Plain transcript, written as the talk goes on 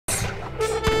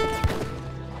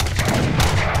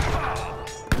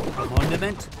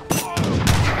element.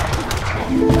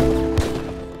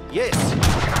 Yes.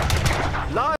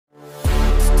 Live.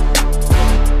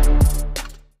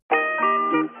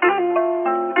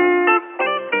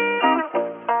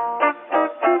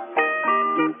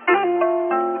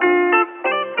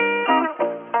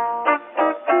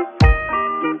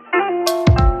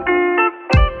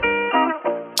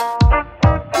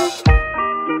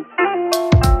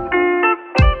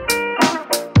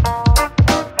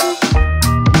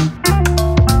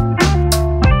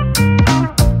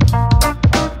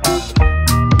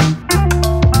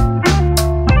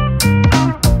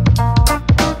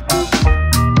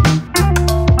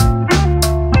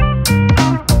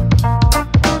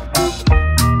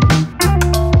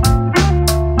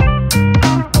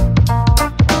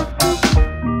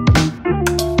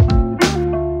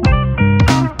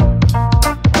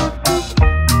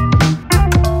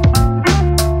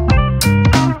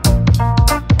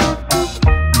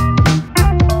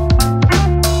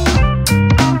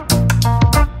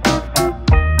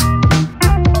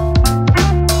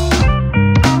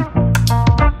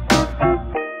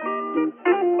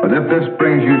 This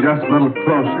brings you just a little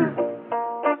closer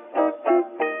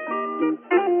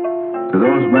to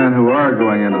those men who are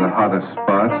going into the hottest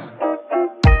spots.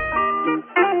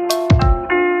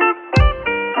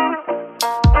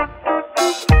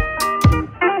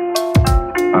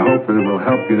 I hope that it will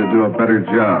help you to do a better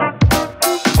job.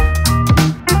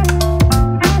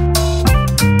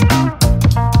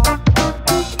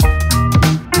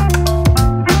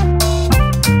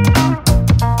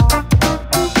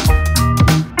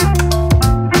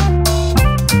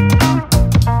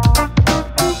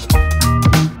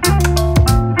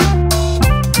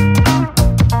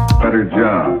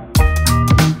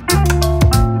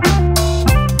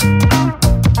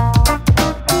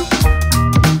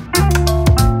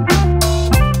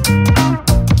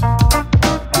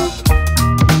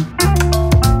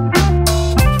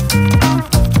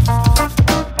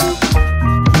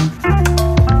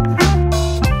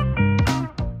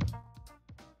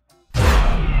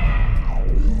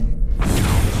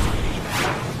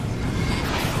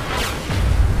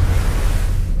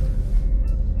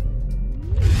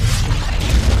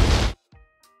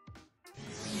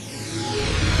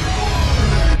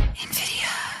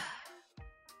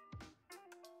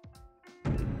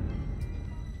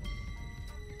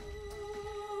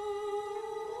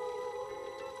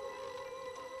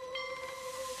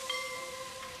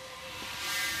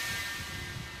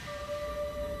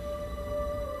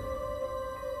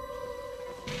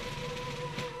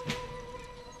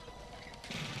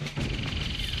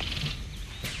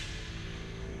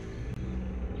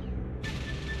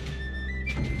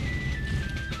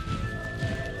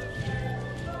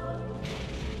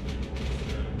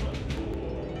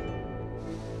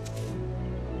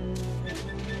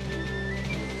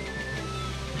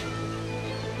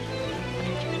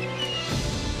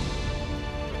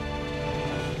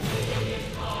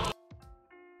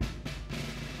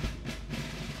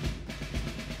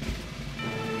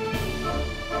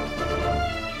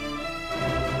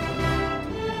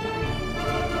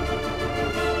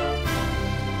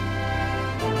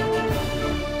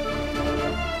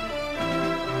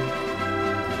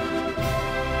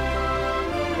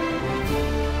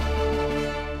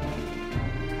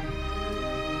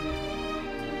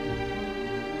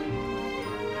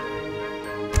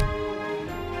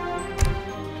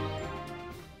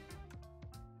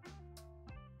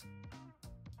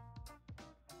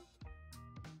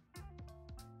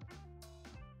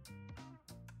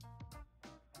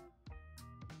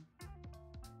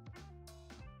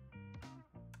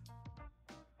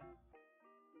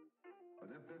 But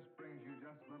if this brings you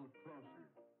just a little closer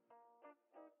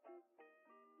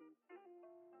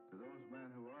to those men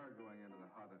who are going into the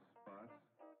hottest spots,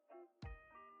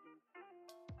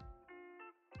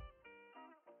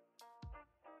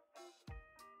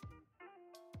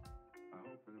 I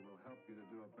hope that it will help you to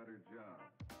do a better job.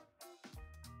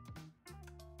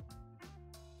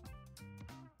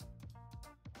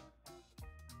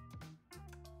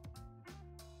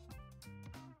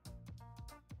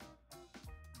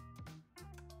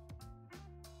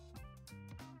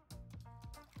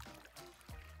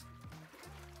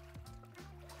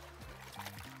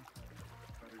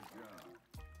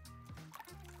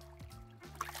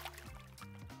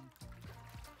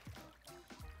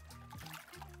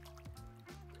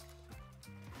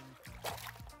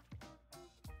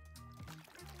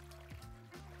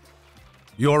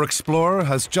 Your explorer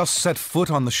has just set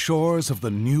foot on the shores of the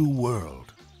new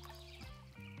world.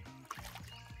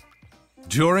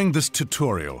 During this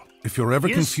tutorial, if you're ever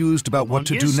confused about what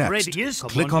to do next,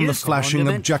 click on the flashing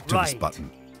objectives button.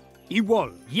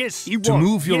 To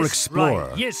move your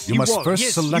explorer, you must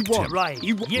first select him.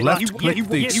 Left-click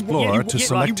the explorer to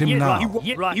select him now.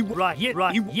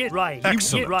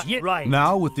 Excellent.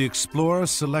 Now with the explorer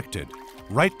selected,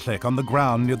 right-click on the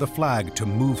ground near the flag to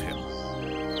move him.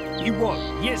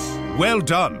 Well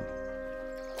done.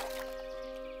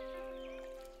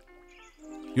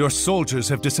 Your soldiers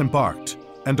have disembarked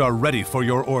and are ready for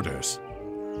your orders.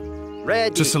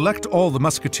 Ready. To select all the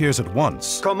musketeers at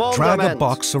once, drag a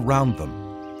box around them.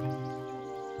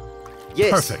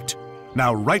 Yes. Perfect.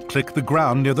 Now right-click the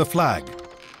ground near the flag.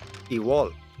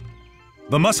 Igual.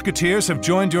 The musketeers have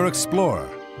joined your explorer,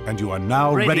 and you are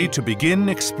now ready to begin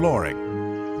exploring.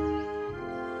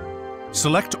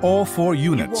 Select all 4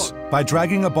 units by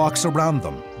dragging a box around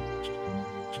them.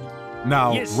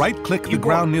 Now right-click the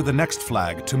ground near the next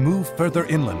flag to move further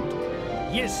inland.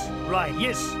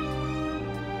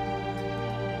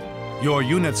 Your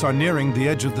units are nearing the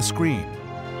edge of the screen.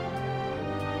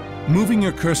 Moving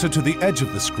your cursor to the edge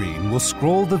of the screen will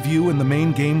scroll the view in the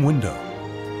main game window.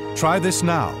 Try this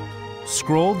now.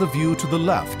 Scroll the view to the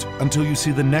left until you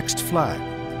see the next flag.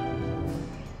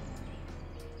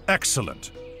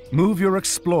 Excellent. Move your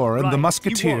explorer and the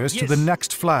musketeers to the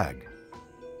next flag.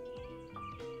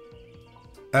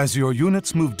 As your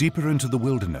units move deeper into the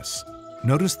wilderness,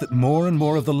 notice that more and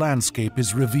more of the landscape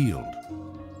is revealed.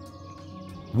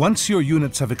 Once your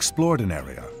units have explored an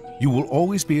area, you will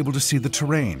always be able to see the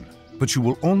terrain, but you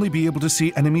will only be able to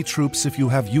see enemy troops if you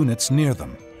have units near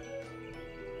them.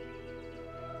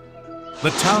 The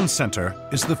town center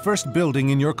is the first building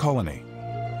in your colony.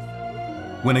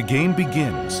 When a game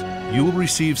begins, you will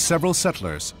receive several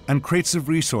settlers and crates of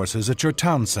resources at your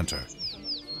town center.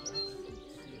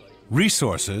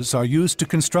 Resources are used to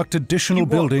construct additional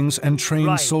buildings and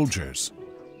train soldiers.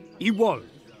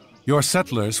 Your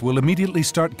settlers will immediately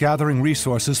start gathering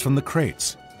resources from the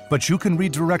crates, but you can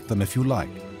redirect them if you like.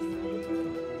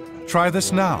 Try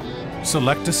this now.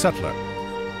 Select a settler.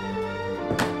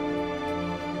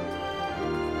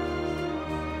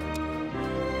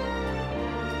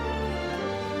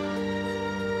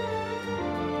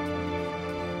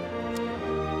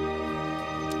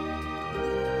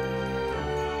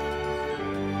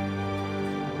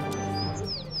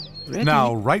 Ready.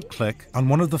 Now right-click on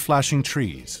one of the flashing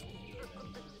trees.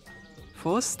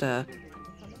 Forster.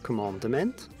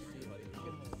 Commandment.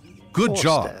 Good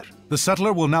job. Forster. The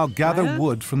settler will now gather Where?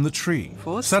 wood from the tree.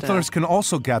 Forster. Settlers can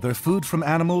also gather food from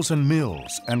animals and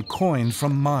mills and coin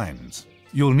from mines.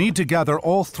 You'll need to gather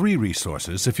all 3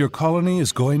 resources if your colony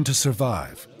is going to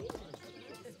survive.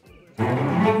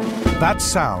 That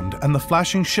sound and the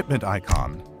flashing shipment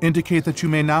icon indicate that you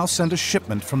may now send a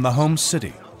shipment from the home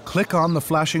city. Click on the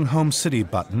flashing Home City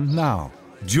button now.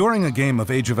 During a game of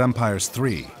Age of Empires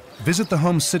 3, visit the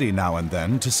home city now and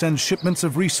then to send shipments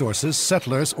of resources,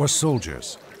 settlers, or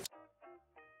soldiers.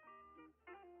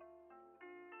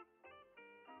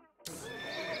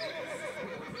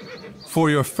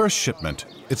 For your first shipment,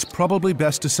 it's probably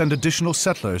best to send additional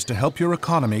settlers to help your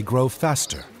economy grow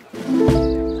faster.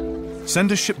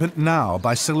 Send a shipment now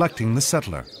by selecting the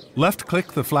settler.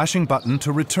 Left-click the flashing button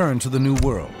to return to the new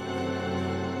world.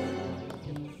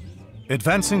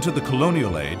 Advancing to the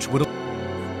colonial age would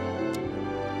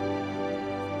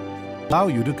allow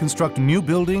you to construct new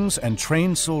buildings and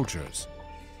train soldiers.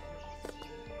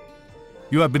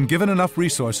 You have been given enough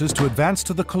resources to advance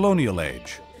to the colonial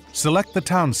age. Select the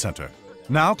town center.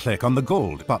 Now click on the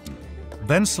gold button.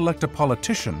 Then select a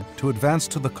politician to advance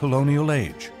to the colonial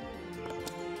age.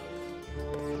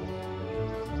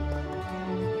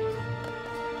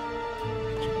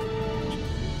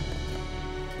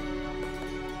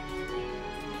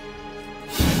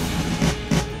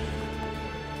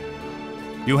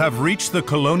 You have reached the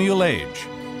colonial age.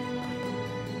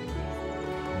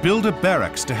 Build a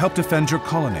barracks to help defend your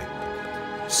colony.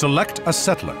 Select a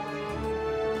settler.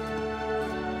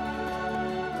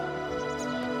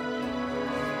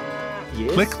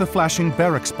 Yes. Click the flashing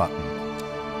barracks button.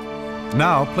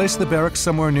 Now place the barracks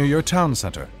somewhere near your town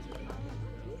center.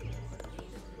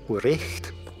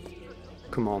 Recht.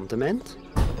 Commandment.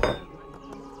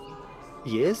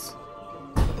 Yes.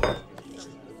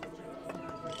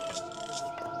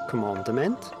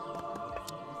 Commandment.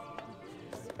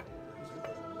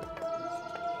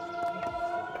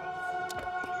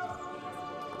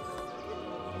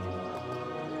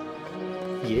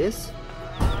 Yes.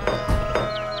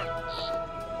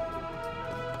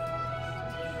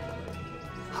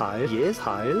 Heil. Yes,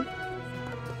 Heil.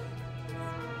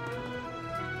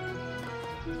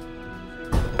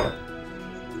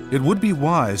 It would be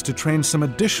wise to train some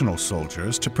additional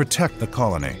soldiers to protect the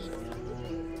colony.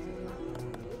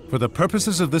 For the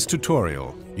purposes of this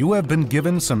tutorial, you have been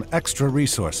given some extra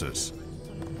resources.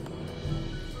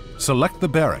 Select the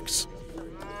barracks.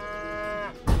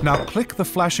 Now click the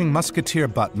flashing musketeer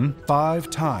button 5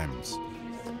 times.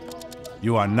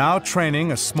 You are now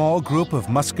training a small group of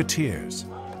musketeers.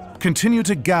 Continue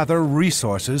to gather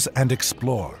resources and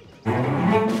explore.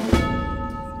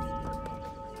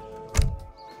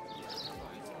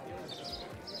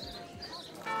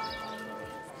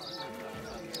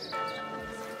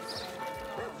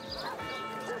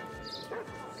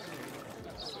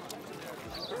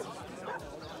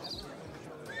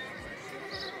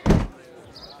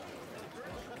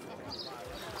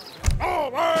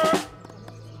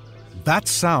 That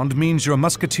sound means your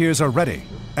musketeers are ready,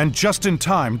 and just in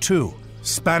time, too.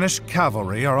 Spanish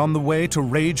cavalry are on the way to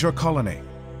raid your colony.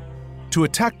 To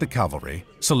attack the cavalry,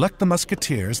 select the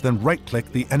musketeers, then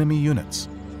right-click the enemy units.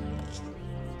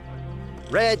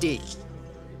 Ready.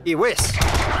 Y whisk.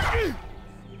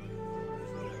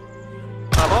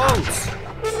 Avance.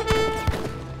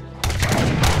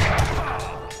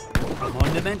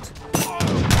 Monument.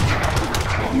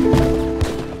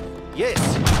 Yes.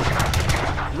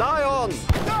 Lie on.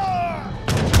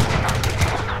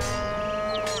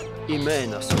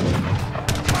 Imenas.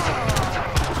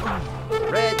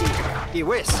 Ready. Y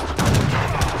whisk.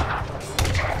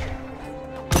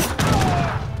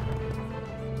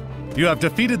 You have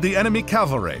defeated the enemy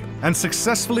cavalry and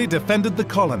successfully defended the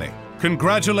colony.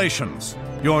 Congratulations!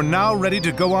 You're now ready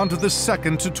to go on to the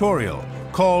second tutorial,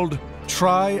 called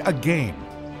Try Again.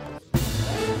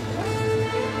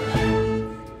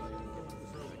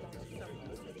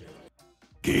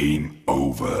 Game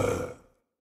over.